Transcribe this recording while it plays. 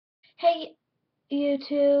Hey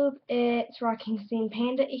YouTube, it's Rocking Scene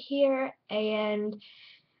Panda here, and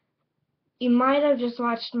you might have just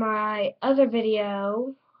watched my other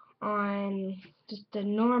video on just the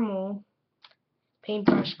normal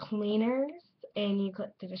paintbrush cleaners, and you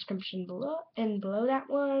click the description below that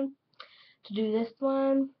one to do this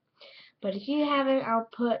one. But if you haven't, I'll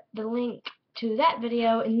put the link to that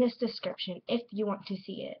video in this description if you want to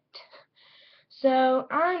see it. So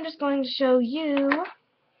I'm just going to show you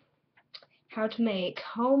how to make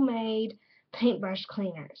homemade paintbrush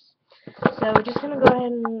cleaners. So we're just gonna go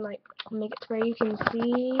ahead and make it to where you can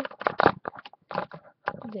see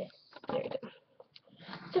this. There you go.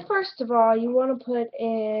 So first of all, you want to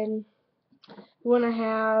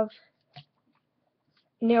have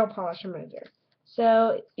nail polish remover.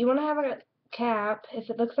 So you want to have a cap. If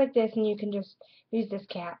it looks like this, and you can just use this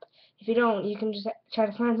cap. If you don't, you can just try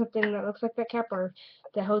to find something that looks like that cap or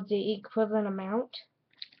that holds the equivalent amount.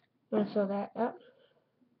 I'm gonna fill that up.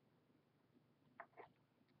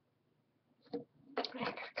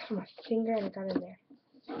 I cut my finger and it got in there.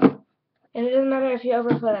 And it doesn't matter if you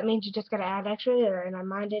overflow, that means you just gotta add extra there, and I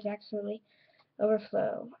mined it accidentally.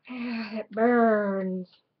 Overflow. Ah, it burns.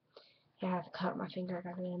 Yeah, I have to cut my finger, I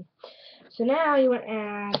got it in. So now you want to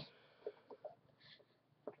add,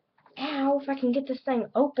 ow, if I can get this thing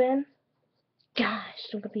open. Gosh,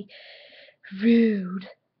 don't be rude.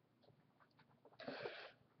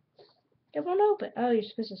 It won't open. Oh, you're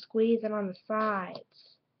supposed to squeeze it on the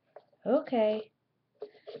sides. Okay.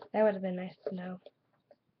 That would have been nice to know.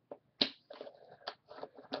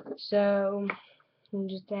 So, you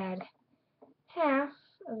just add half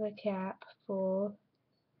of a cap full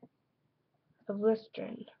of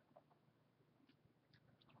Listerine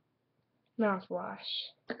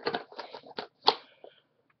mouthwash.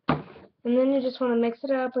 And then you just want to mix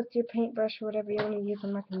it up with your paintbrush or whatever you want to use.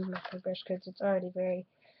 I'm not going to use my paintbrush because it's already very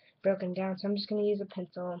broken down, so I'm just going to use a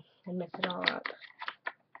pencil and mix it all up.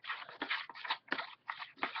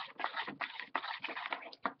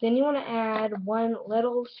 Then you want to add one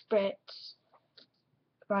little spritz,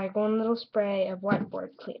 like one little spray of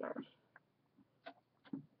whiteboard cleaner.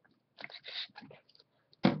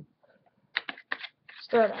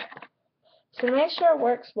 Stir it up. So to make sure it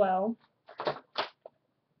works well,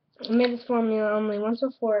 I made this formula only once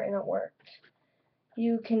before and it worked.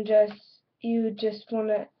 You just want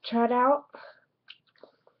to try it out.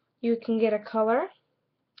 You can get a color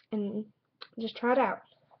and just try it out.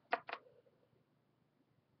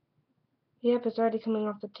 Yep, it's already coming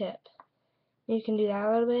off the tip. You can do that a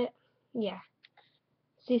little bit. Yeah.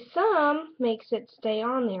 See, some makes it stay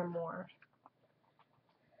on there more.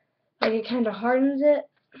 Like it kind of hardens it.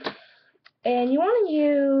 And you want to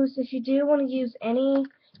use, if you do want to use any,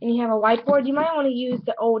 and you have a whiteboard, you might want to use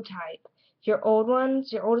the old type. Your old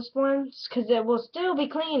ones, your oldest ones, because it will still be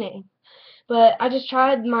cleaning. But I just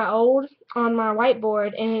tried my old on my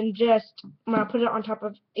whiteboard, and just, when I put it on top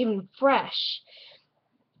of even fresh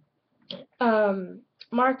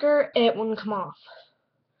marker, it wouldn't come off.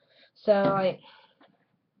 So, like,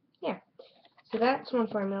 yeah. So that's one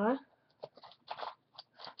formula.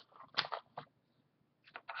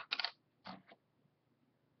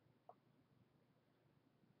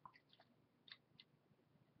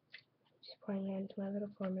 Just pouring it into my little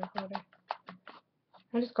formula holder.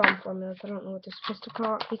 I just call them formulas. I don't know what they're supposed to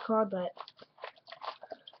be called, but.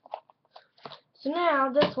 So now,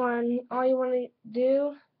 this one, all you want to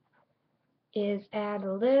do is add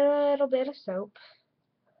a little bit of soap.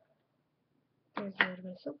 There's a little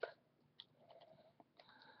bit of soap.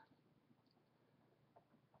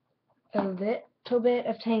 A little bit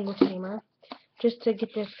of Tangle Tamer, just to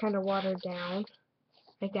get this kind of watered down,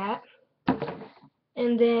 like that.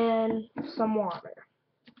 And then some water.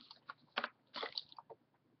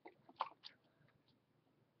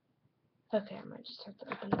 Okay, I might just have to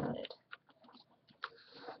open the lid.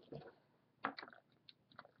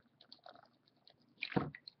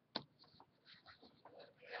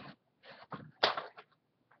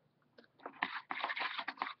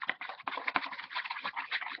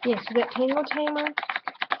 Yeah, so that Tangle Tamer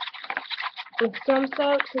with some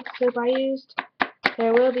soaps, like the soap I used,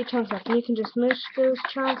 there will be chunks left, and you can just mush those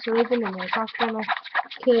chunks or leave them in there. It's not gonna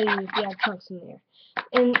kill you if you have chunks in there.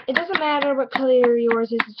 And it doesn't matter what color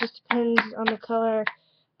yours is, it just depends on the color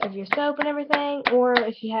of your soap and everything, or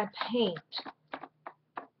if you have paint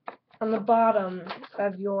on the bottom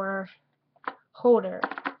of your holder,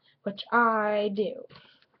 which I do.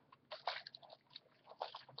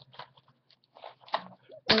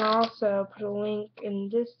 And I'll also put a link in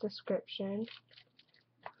this description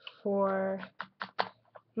for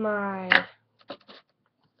my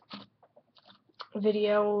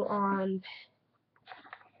video on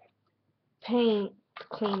paint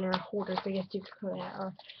cleaner holders, I guess you could call that,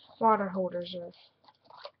 or water holders, or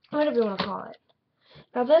whatever you want to call it.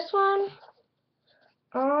 Now this one,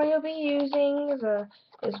 all you'll be using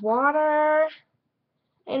is water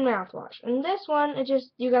and mouthwash. And this one,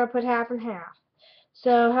 you gotta put half and half.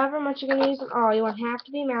 So however much you're gonna use in all, you want half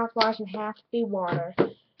to be mouthwash and half to be water.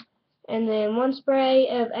 And then 1 spray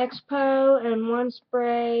of Expo and 1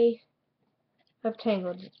 spray of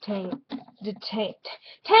Tangle Tamer.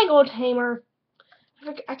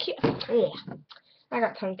 I can't. Ugh. I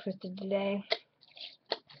got tongue twisted today.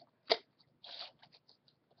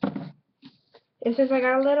 And since I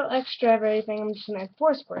got a little extra of everything, I'm just gonna add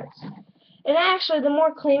 4 squirts. And actually, the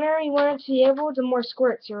more cleaner you want it to be able, the more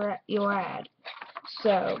squirts you'll add.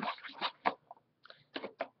 So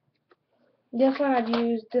that's why I've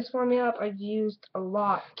used this formula. I've used a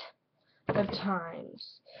lot of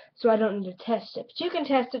times, so I don't need to test it. But you can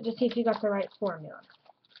test it to see if you got the right formula.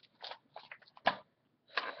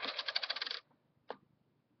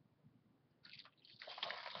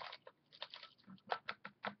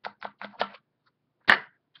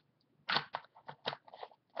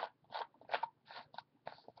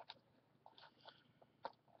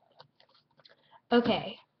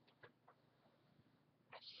 Okay.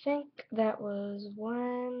 I think that was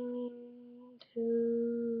 1,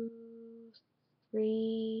 2,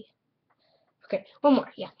 3. Okay, one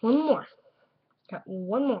more. Yeah, one more. Got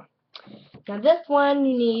one more. Now this one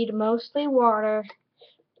you need mostly water.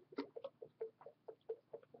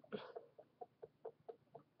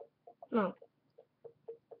 No,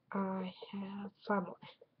 I have 5 more.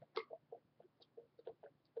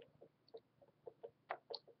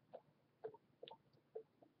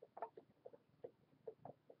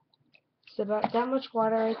 It's about that much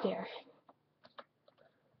water right there.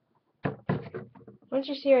 Once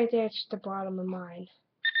you see right there, it's just the bottom of mine.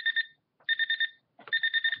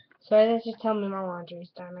 So that's just telling me my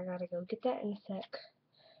laundry's done. I gotta go get that in a sec.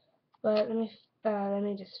 But let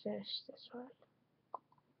me just finish this one.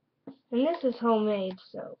 And this is homemade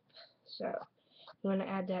soap. So you want to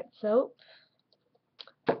add that soap,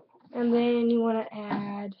 and then you want to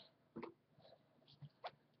add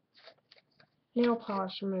nail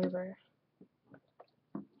polish remover.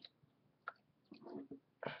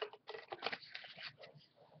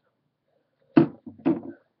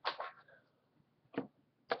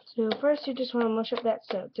 So first you just want to mush up that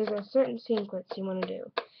soap. There's a certain sequence you want to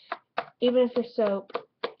do. Even if your soap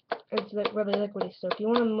is really liquidy soap, you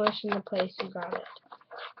want to mush in the place you got it.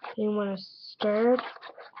 You want to stir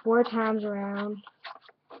 4 times around,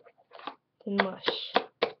 then mush.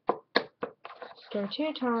 Stir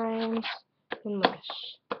 2 times, then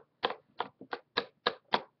mush.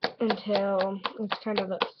 Until it kind of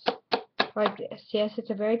looks like this. Yes, it's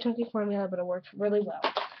a very chunky formula, but it works really well.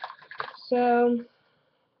 So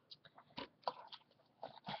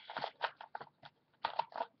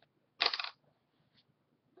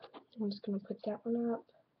I'm just going to put that one up.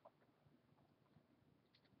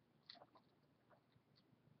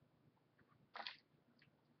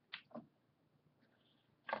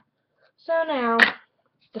 So now,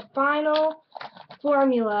 the final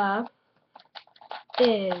formula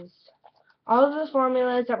is all of the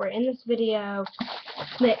formulas that were in this video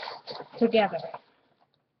mixed together.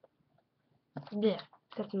 Yeah,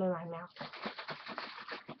 that's in my mouth.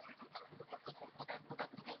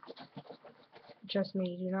 Trust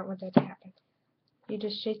me, you do not want that to happen. You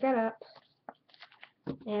just shake that up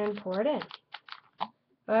and pour it in,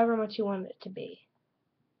 however much you want it to be.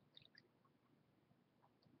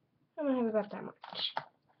 I'm going to have about that much.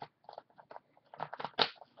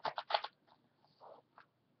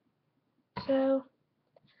 So,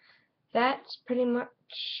 that's pretty much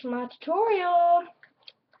my tutorial.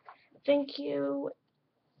 Thank you.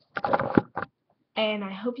 And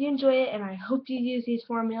I hope you enjoy it, and I hope you use these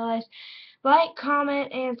formulas. Like,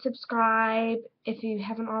 comment, and subscribe if you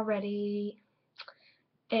haven't already.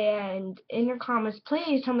 And in your comments,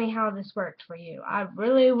 please tell me how this worked for you. I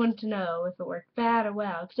really want to know if it worked bad or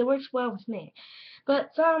well, because it works well with me. But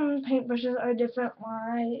some paintbrushes are different.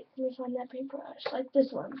 Like, let me find that paintbrush, like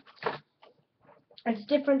this one. It's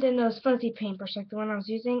different than those fuzzy paintbrushes, like the one I was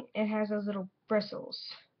using. It has those little bristles.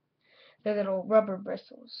 They're little rubber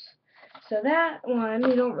bristles. So that one,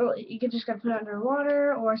 you just gotta put it under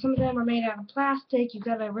water, or some of them are made out of plastic. You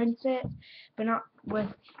gotta rinse it, but not with,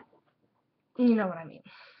 you know what I mean.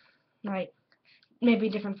 Like, maybe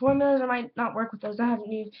different formulas. I might not work with those. I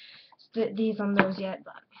haven't used these on those yet,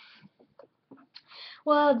 but.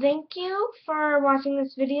 Well, thank you for watching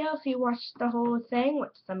this video. If you watched the whole thing,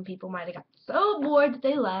 which some people might have got so bored that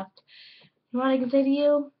they left, you know what I can say to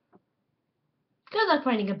you? Good luck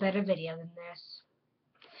finding a better video than this.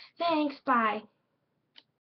 Thanks, bye.